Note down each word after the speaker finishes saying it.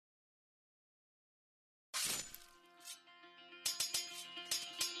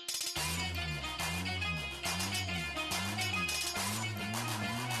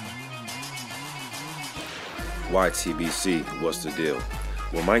YTBC, what's the deal?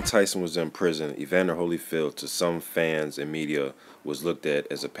 When Mike Tyson was in prison, Evander Holyfield to some fans and media was looked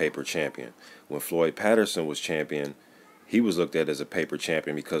at as a paper champion. When Floyd Patterson was champion, he was looked at as a paper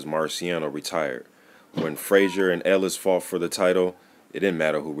champion because Marciano retired. When Frazier and Ellis fought for the title, it didn't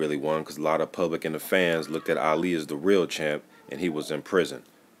matter who really won because a lot of public and the fans looked at Ali as the real champ and he was in prison.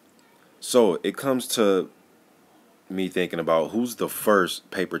 So it comes to me thinking about who's the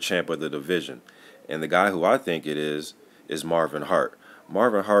first paper champ of the division. And the guy who I think it is Marvin Hart.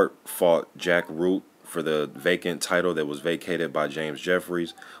 Marvin Hart fought Jack Root for the vacant title that was vacated by James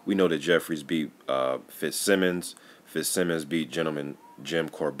Jeffries. We know that Jeffries beat Fitzsimmons. Fitzsimmons beat gentleman Jim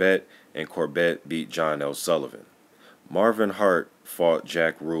Corbett, and Corbett beat John L. Sullivan. Marvin Hart fought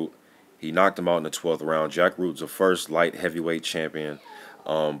Jack Root. He knocked him out in the 12th round. Jack Root's the first light heavyweight champion.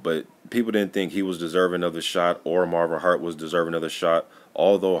 But people didn't think he was deserving of the shot or Marvin Hart was deserving of the shot.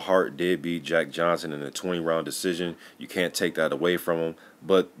 Although Hart did beat Jack Johnson in a 20-round decision, you can't take that away from him.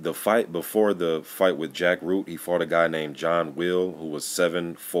 But the fight before the fight with Jack Root, he fought a guy named John Will, who was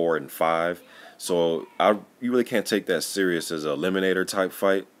 7-4-5. So you really can't take that serious as an eliminator type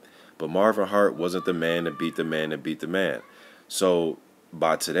fight. But Marvin Hart wasn't the man to beat the man to beat the man. So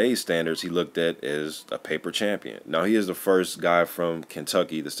by today's standards, he looked at as a paper champion. Now, he is the first guy from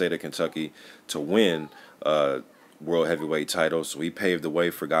Kentucky, the state of Kentucky, to win world heavyweight title. So he paved the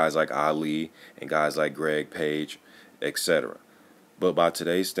way for guys like Ali and guys like Greg Page, etc. But by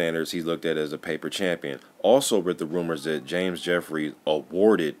today's standards, he's looked at as a paper champion. Also, with the rumors that James Jeffries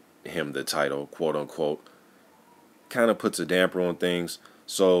awarded him the title, quote unquote, kind of puts a damper on things.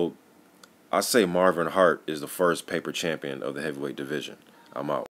 So I say Marvin Hart is the first paper champion of the heavyweight division. I'm out.